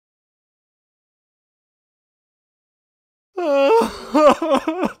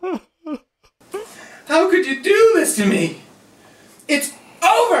How could you do this to me? It's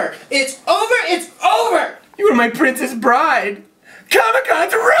over! It's over! It's over! You were my princess bride!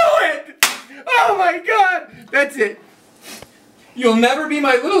 Comic-Con's ruined! Oh my god! That's it. You'll never be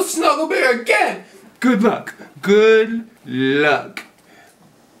my little snuggle bear again! Good luck. Good luck.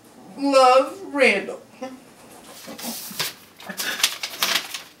 Love, Randall.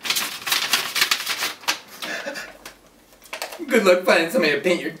 Good luck finding somebody to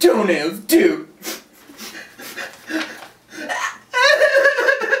paint your toenails, too.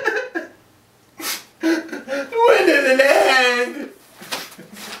 When does it end?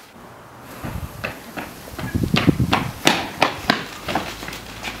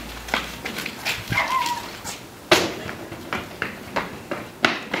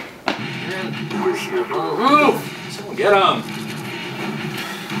 Someone get him!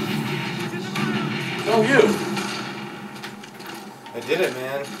 Oh, you! I did it,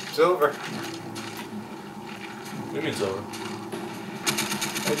 man. It's over. What do you mean it's over?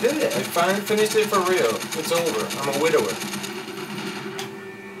 I did it. I finally finished it for real. It's over. I'm a widower.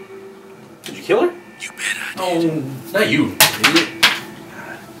 Did you kill her? You bet I did. Oh, not you, idiot.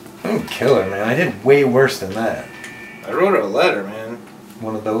 I didn't kill her, man. I did way worse than that. I wrote her a letter, man.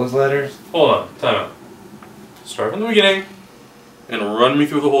 One of those letters? Hold on, time out. Start from the beginning and run me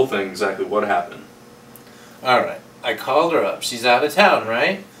through the whole thing, exactly what happened. Alright. I called her up. She's out of town,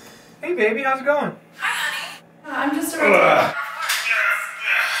 right? Hey, baby. How's it going? Hi, honey. I'm just around.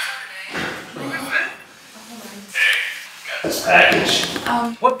 Package.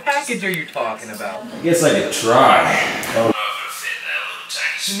 What package are you talking about? I guess I could try. Oh.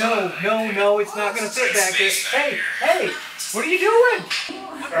 No, it's not gonna fit back there. Hey, what are you doing?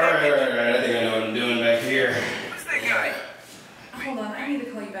 Alright, I think I know what I'm doing back here. Who's that guy? Hold on, I need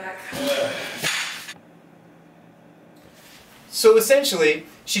to call you back. So essentially,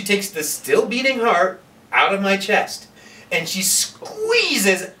 she takes the still beating heart out of my chest, and she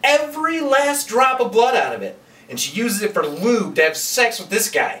squeezes every last drop of blood out of it, and she uses it for lube to have sex with this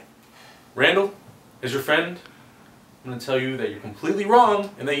guy. Randall, as your friend, I'm going to tell you that you're completely wrong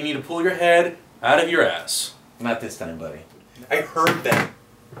and that you need to pull your head out of your ass. Not this time, buddy. I heard them.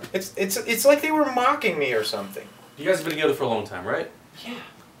 It's like they were mocking me or something. You guys have been together for a long time, right? Yeah.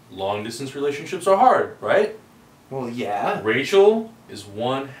 Long distance relationships are hard, right? Well, yeah. Rachel is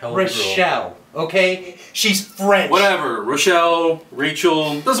one hell of a girl. Rochelle, okay? She's French. Whatever. Rochelle,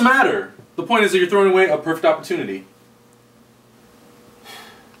 Rachel, doesn't matter. The point is that you're throwing away a perfect opportunity.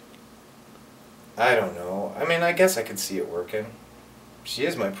 I don't know. I mean, I guess I could see it working. She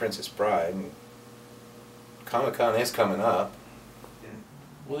is my princess bride. Comic-Con is coming up.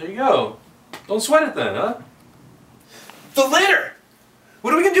 Well, there you go. Don't sweat it then, huh? The letter!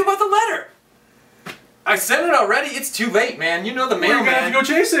 What are we gonna do about the letter? I sent it already. It's too late, man. You know the Well, you're gonna have mailman.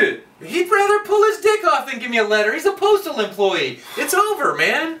 to go chase it. He'd rather pull his dick off than give me a letter. He's a postal employee. It's over,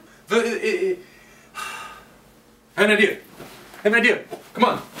 man. I have an idea. I have an idea. Come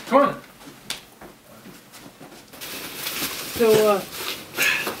on. Come on. So,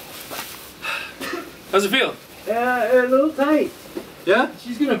 How's it feel? a little tight. Yeah?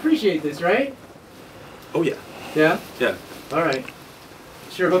 She's gonna appreciate this, right? Oh, yeah. Yeah? Yeah. Alright.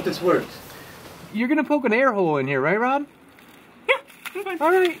 Sure hope this works. You're gonna poke an air hole in here, right, Rob? Yeah.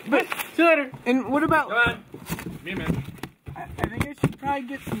 Alright, but see you later. And what about... Come on. Me, man. I think I should probably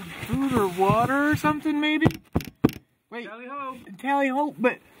get some food or water or something, maybe? Wait. Tally ho. Tally ho,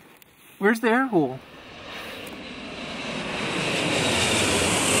 but... Where's the air hole?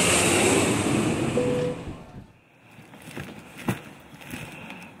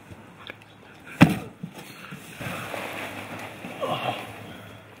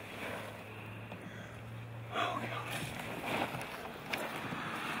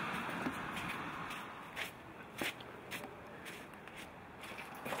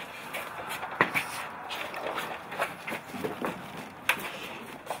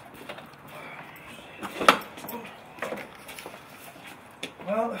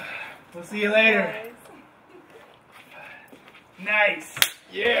 Well, we'll see you later. Nice.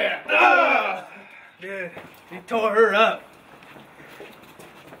 Yeah. Ah! Good. You tore her up.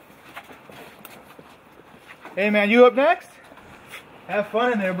 Hey man, you up next? Have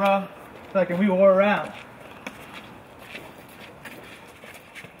fun in there, bro. Fucking we wore around.